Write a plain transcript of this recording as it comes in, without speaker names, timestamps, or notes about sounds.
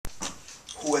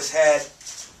who has had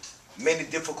many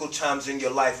difficult times in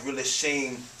your life, really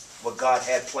seeing what God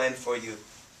had planned for you.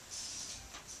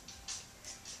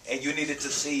 And you needed to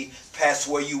see past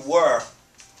where you were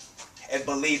and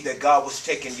believe that God was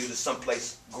taking you to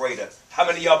someplace greater. How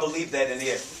many of y'all believe that in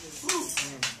here?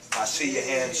 I see your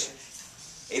hands.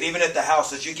 And even at the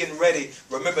house, as you're getting ready,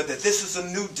 remember that this is a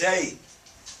new day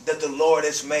that the Lord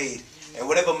has made. And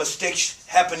whatever mistakes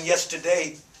happened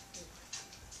yesterday,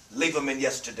 leave them in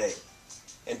yesterday.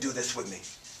 And do this with me.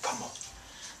 Come on.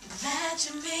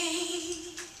 Imagine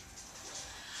me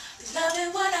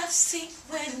loving what I see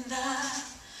when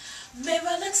the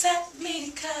mirror looks at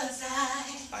me, 'cause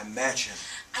I imagine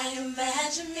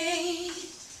me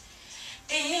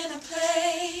in a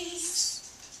place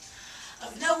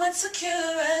of no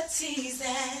insecurities,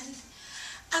 and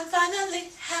I'm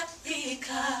finally happy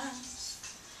 'cause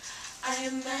I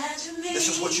imagine me. This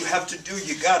is what you have to do.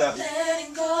 You gotta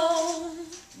letting go.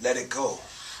 Let it go.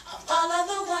 Of all of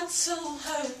the ones who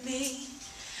hurt me,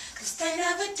 'cause they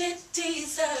never did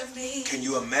deserve me. Can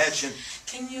you imagine?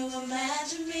 Can you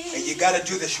imagine me? And you got to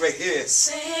do this right here.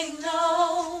 Saying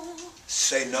no.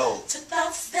 Say no. To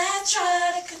thoughts that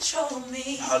try to control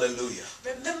me. Hallelujah.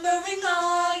 Remembering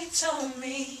all you told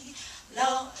me.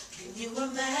 Lord, can you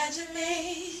imagine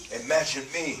me? Imagine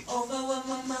me. Over what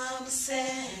my mama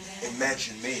said.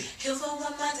 Imagine me. Over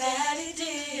what my daddy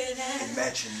did.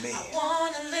 Imagine me. I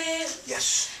want to live.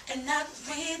 Yes. And not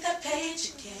read that page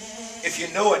again. If you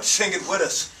know it, sing it with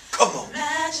us. Come on.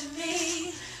 Imagine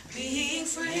me being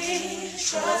free,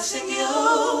 trusting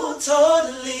you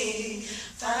totally.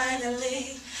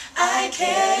 Finally, I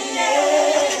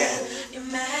can.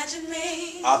 Imagine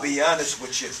me. I'll be honest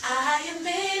with you. I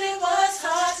admit it was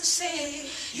hard to see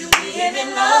you being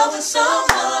in love with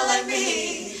someone like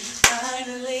me.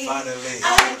 Finally,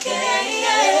 I can.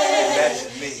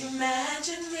 Imagine me.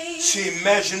 Imagine me. See,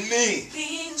 imagine me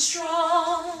being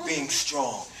strong. Being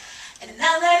strong. And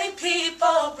not letting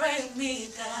people bring me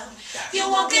down. You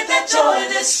won't get that joy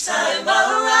this time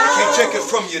around. I can't take it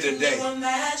from you today. Can you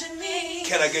imagine me?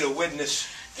 Can I get a witness?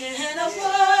 In a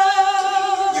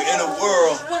world. You're in a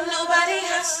world where nobody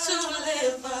has to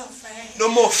live afraid. No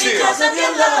more fear. Because of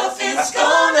your love, it's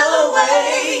gone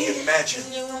away. Imagine.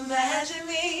 Can you imagine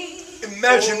me?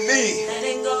 Imagine me.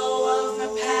 Letting go of my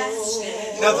past.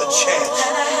 Another chance.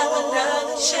 That I have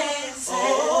another chance.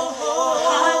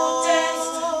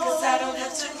 I don't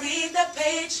have to read that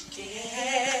page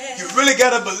again. You really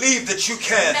got to believe that you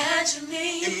can. Imagine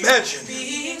me. Imagine.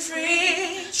 Being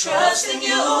free. Trusting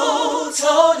you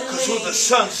totally. Because who the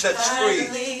sun sets free.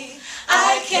 Finally,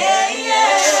 I can.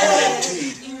 True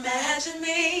indeed. Imagine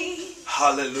me.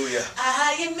 Hallelujah.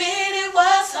 I admit it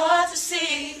was hard to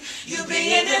see you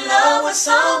being in love with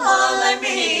someone like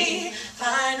me.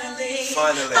 Finally,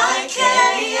 I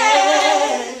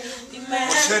can.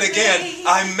 We'll say it again.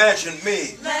 I imagine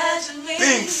me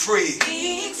being free,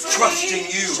 trusting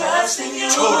you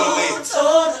totally.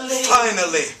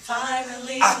 Finally,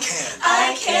 I can.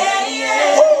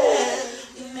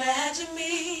 Imagine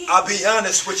me. I'll be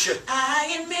honest with you.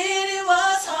 I admit it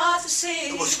was hard to see.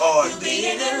 It was hard. You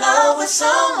being in love with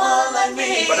someone like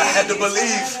me. But I had to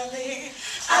believe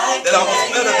that I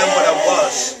was better than what I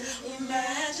was.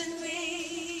 Imagine me.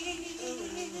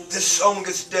 This song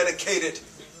is dedicated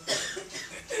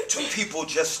to people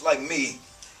just like me.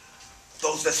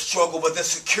 Those that struggle with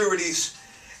insecurities,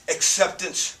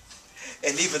 acceptance,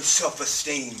 and even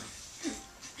self-esteem.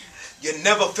 You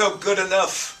never felt good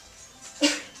enough.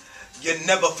 You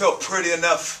never felt pretty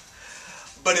enough.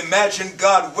 But imagine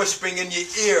God whispering in your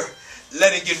ear,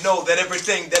 letting you know that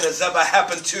everything that has ever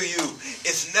happened to you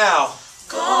is now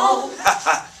gone.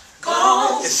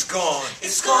 Gone. It's gone.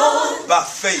 It's gone. By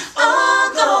faith.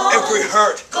 All gone. Every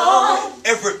hurt. Gone.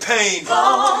 Every pain.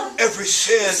 Gone. Every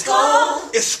sin. It's gone.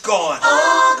 It's gone.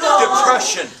 All gone.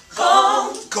 Depression.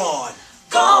 Gone. Gone.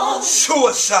 Gone.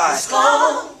 Suicide. It's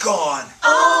gone. Gone.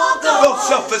 All gone. Low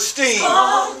self-esteem.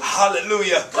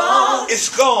 Hallelujah. Gone. It's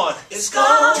gone. It's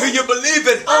gone. Do you believe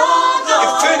it? All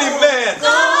gone. If any man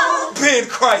gone. be in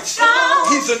Christ, Gone.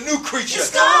 he's a new creature.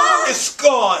 It's gone. It's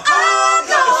gone. All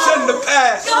gone. It's in the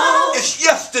past. Gone. It's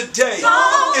yesterday.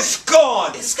 Gone. It's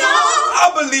gone. It's gone. I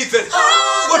believe it.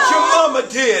 All What your gone. mama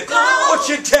did. Gone. What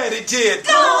your daddy did.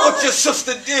 Gone. What your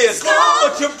sister did. Gone.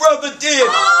 What your brother did.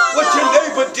 All What your gone.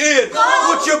 neighbor did.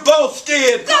 Gone. What your boss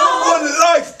did. Gone. What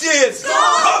life did.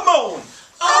 Gone. Come on.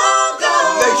 All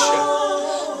gone. Nation.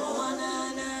 Oh, na,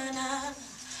 na, na.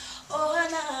 Oh,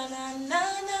 na, na, na,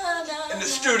 na, na. In the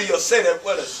studio, say that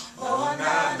with us. Oh,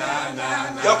 na, na,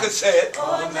 na, na. Y'all can say it.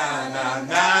 Oh, na, na,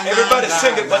 na. Everybody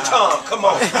sing it but Tom. Come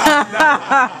on.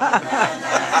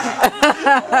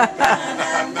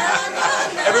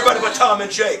 Everybody but Tom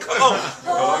and Jay. Come on.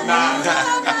 Oh, na,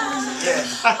 na, na. Yeah.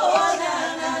 Oh, na,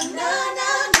 na, na, na,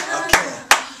 na. Okay.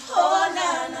 Oh,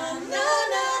 na, na, na,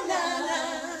 na, na, na.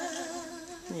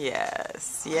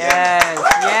 Yes, yes,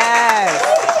 yes.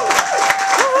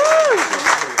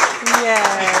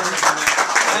 Yes.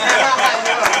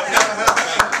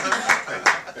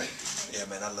 Yeah,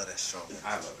 man, I love that song.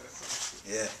 I love that song.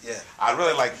 Yeah, yeah. I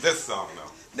really like this song,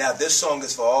 though. Now, this song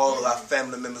is for all of our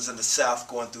family members in the South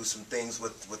going through some things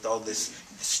with all this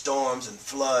storms and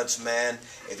floods, man.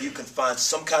 If you can find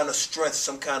some kind of strength,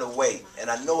 some kind of way, and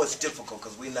I know it's difficult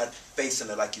because we're not facing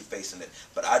it like you're facing it,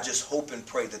 but I just hope and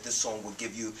pray that this song will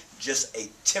give you just a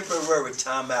temporary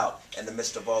time out in the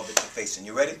midst of all that you're facing.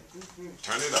 You ready?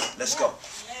 Turn it up. Let's go.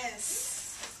 Yes.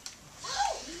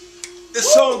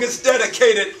 This song is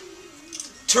dedicated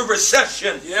to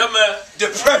recession, Yeah, man.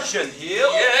 depression,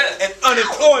 Yeah. and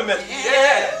unemployment.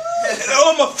 Yeah. And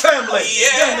all my family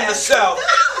down in the South.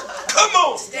 Come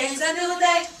on. Today's a new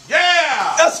day.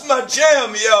 Yeah! That's my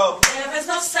jam, yo. There is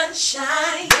no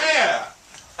sunshine. Yeah!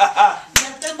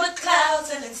 Nothing but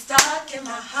clouds, and it's dark in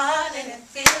my heart, and it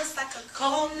feels like a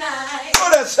cold night.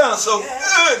 Oh, that sounds so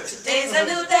good. Today's a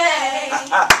new day.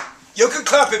 You can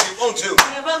clap if you want to.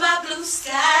 Where are my blue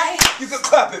skies? You can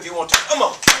clap if you want to. Come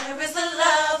on. Where is the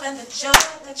love and the joy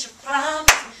that you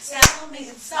promised? Tell me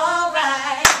it's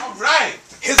alright. All right!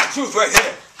 Here's the truth right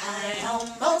here. I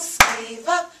almost gave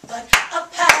up, but a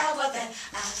power that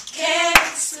I can't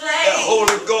That explain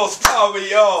Holy Ghost power,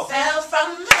 y'all. fell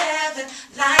from heaven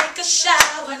like a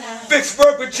shower now.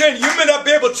 Vicksburg, Virginia, you may not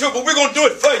be able to, but we're going to do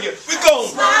it for you. We're going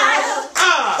to. Smile,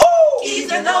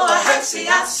 even though I hurt, see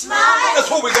I smile. That's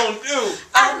what we're going to do.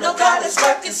 I know God is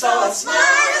working, so I smile.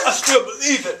 I still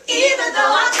believe it. Even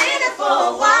though I've been it for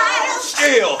a while,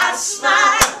 Still. I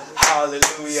smile,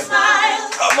 Hallelujah. smile.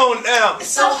 Come on now. It's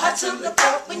so hard to look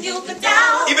up when you've been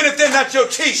down. Even if they're not your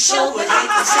teeth, Sure would hate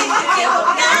to see you give up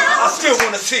now. I still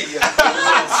want to see you. You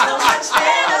look so much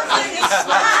better when you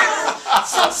smile.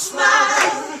 So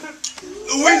smile.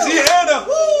 Louisiana,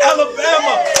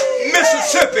 Alabama,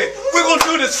 Mississippi, we're going to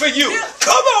do this for you.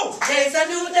 Come on. Today's a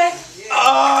new day,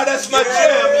 Ah, that's my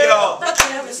jam, y'all. but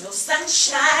there is no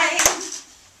sunshine.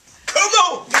 Come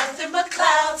on. Nothing but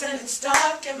clouds, and it's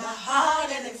dark in my heart,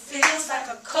 and it feels like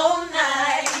a cold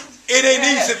night. It ain't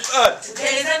easy, but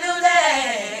Today's a new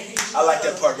day, I like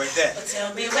that part right there. but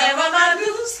tell me where are my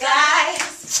blue skies?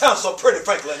 Sounds so pretty,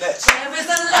 Franklin. That's. Where is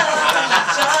the love and the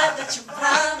joy that you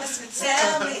promised me?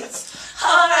 Tell me it's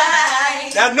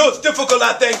alright. Now I know it's difficult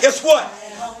out there. Guess what? I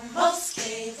almost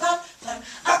gave up, but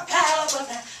a power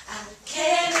that I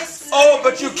can't explain Oh,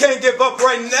 but you can't give up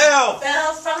right now.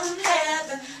 fell from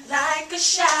heaven like a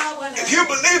shower. If you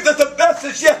believe that the best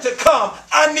is yet to come,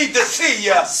 I need to see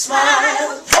you.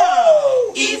 Smile,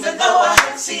 Oh, even though I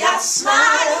hurt, see I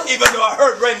smile. even though I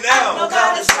hurt right I know now,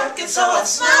 God is working, so I I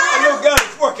smile. know God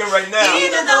is working right now.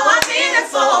 Even though I've been it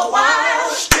for a while,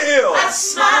 Still. I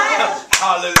smile,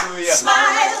 Hallelujah.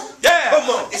 smile. Yeah. Come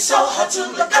on. It's so hard to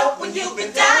look up when you've been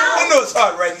I down. know it's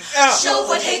hard right now. Sure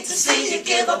would hate to see you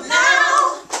give up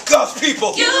now. God's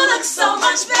people. You look so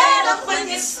much better when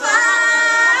you smile.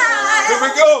 Here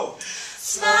we go.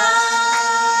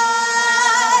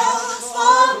 Smile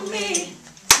for me.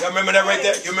 Y'all remember that right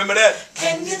there? You remember that?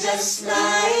 Can you just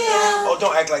smile Oh,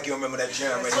 don't act like you remember that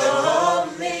jam right there. for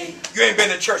me? You ain't been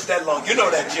to church that long. You know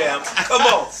that jam. Come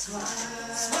on.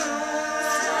 Smile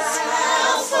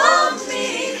for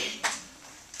me.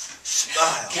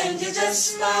 Smile. Can you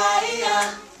just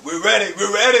smile We're ready.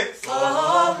 We're ready.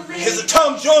 for me? Here's a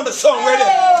Tom Jones song right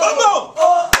there. Come on.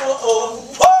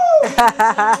 Woo!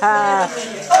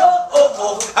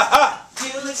 Ha-ha. You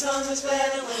look so much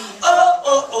better when you.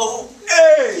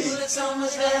 Hey. You look so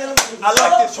much better when you. I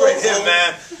like this right here,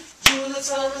 man. You look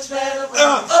so much better when you.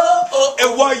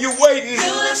 And while you're waiting,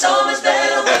 You look so much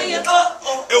better when you.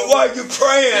 and while you're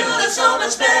praying, You look so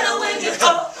much better when you.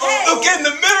 look in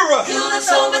the mirror. You look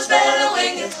so much better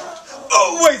when you.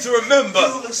 Always remember.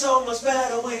 Look so much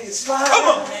better when you smile. Come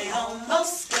on. I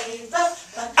almost gave up,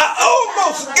 but I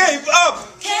almost gave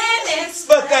up, can't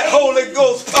explain. but that Holy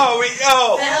Ghost power,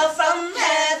 y'all. Fell from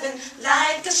heaven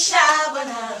like a shower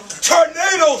now.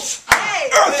 Tornadoes,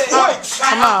 earthquakes,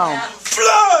 Come on.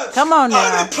 floods, Come on now.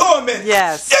 unemployment.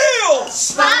 Yes. Still.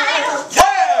 Smile,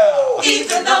 Yeah.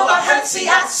 even though I hurt, see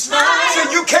I smile. See,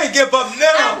 you can't give up I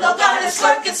now know God is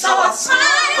working, so I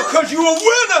smile. because you're a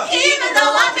winner. Even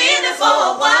though I've been it for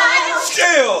a while,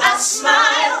 Still. I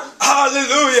smile,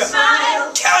 Hallelujah.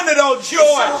 smile. Count it all joy.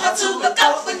 So hard to look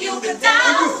up when you've been down.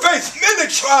 When you face many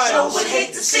So trials. would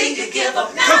hate to see you give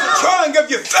up now. Because the trying of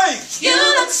your faith You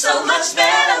look so much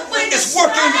better when you is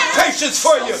working smile. patience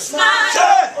for you. Smile.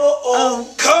 Say, Oh,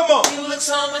 come on. You look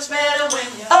so much better when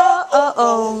you.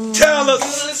 Tell You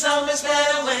us, look so much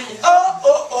better when you.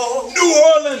 New You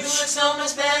Orleans, look so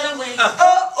much better when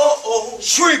you.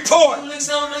 Shreveport, You look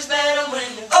so much better when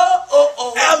you.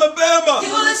 Alabama,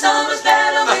 You look so much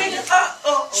better when you.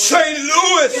 St. You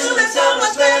Louis, look so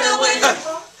much better when you.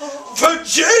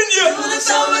 Virginia. You look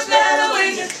so much better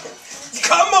when you.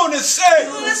 Come on and say,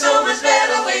 You look so much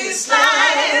better when you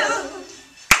smile.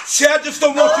 see, I just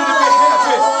don't want you to be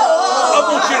happy. I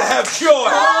want you to have joy.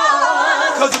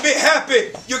 Because to be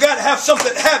happy, you got to have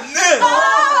something happening.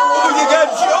 But when you got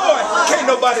joy, can't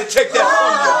nobody take that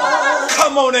from you.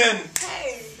 Come on in.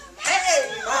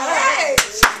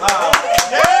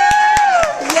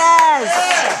 Yes.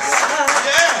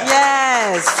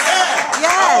 Yes.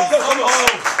 Yes. Come on.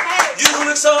 you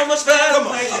look so much better. Come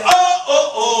on.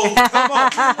 Come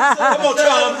on. Come on,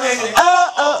 Tom.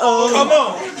 Come on.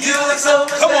 You look so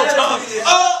much Come on, better. Tom.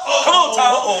 Come on,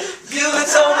 Tom. You look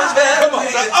so much better. Come on.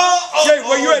 Jay,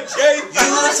 where you at, Jay?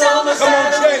 You look so much Come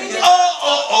on, better. Jay.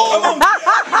 Come on.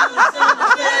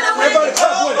 Everybody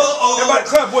clap with it. Everybody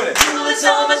clap with it. You look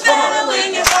so much better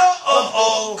when you.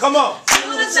 Come on.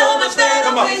 You look so much better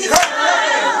Come on. when you.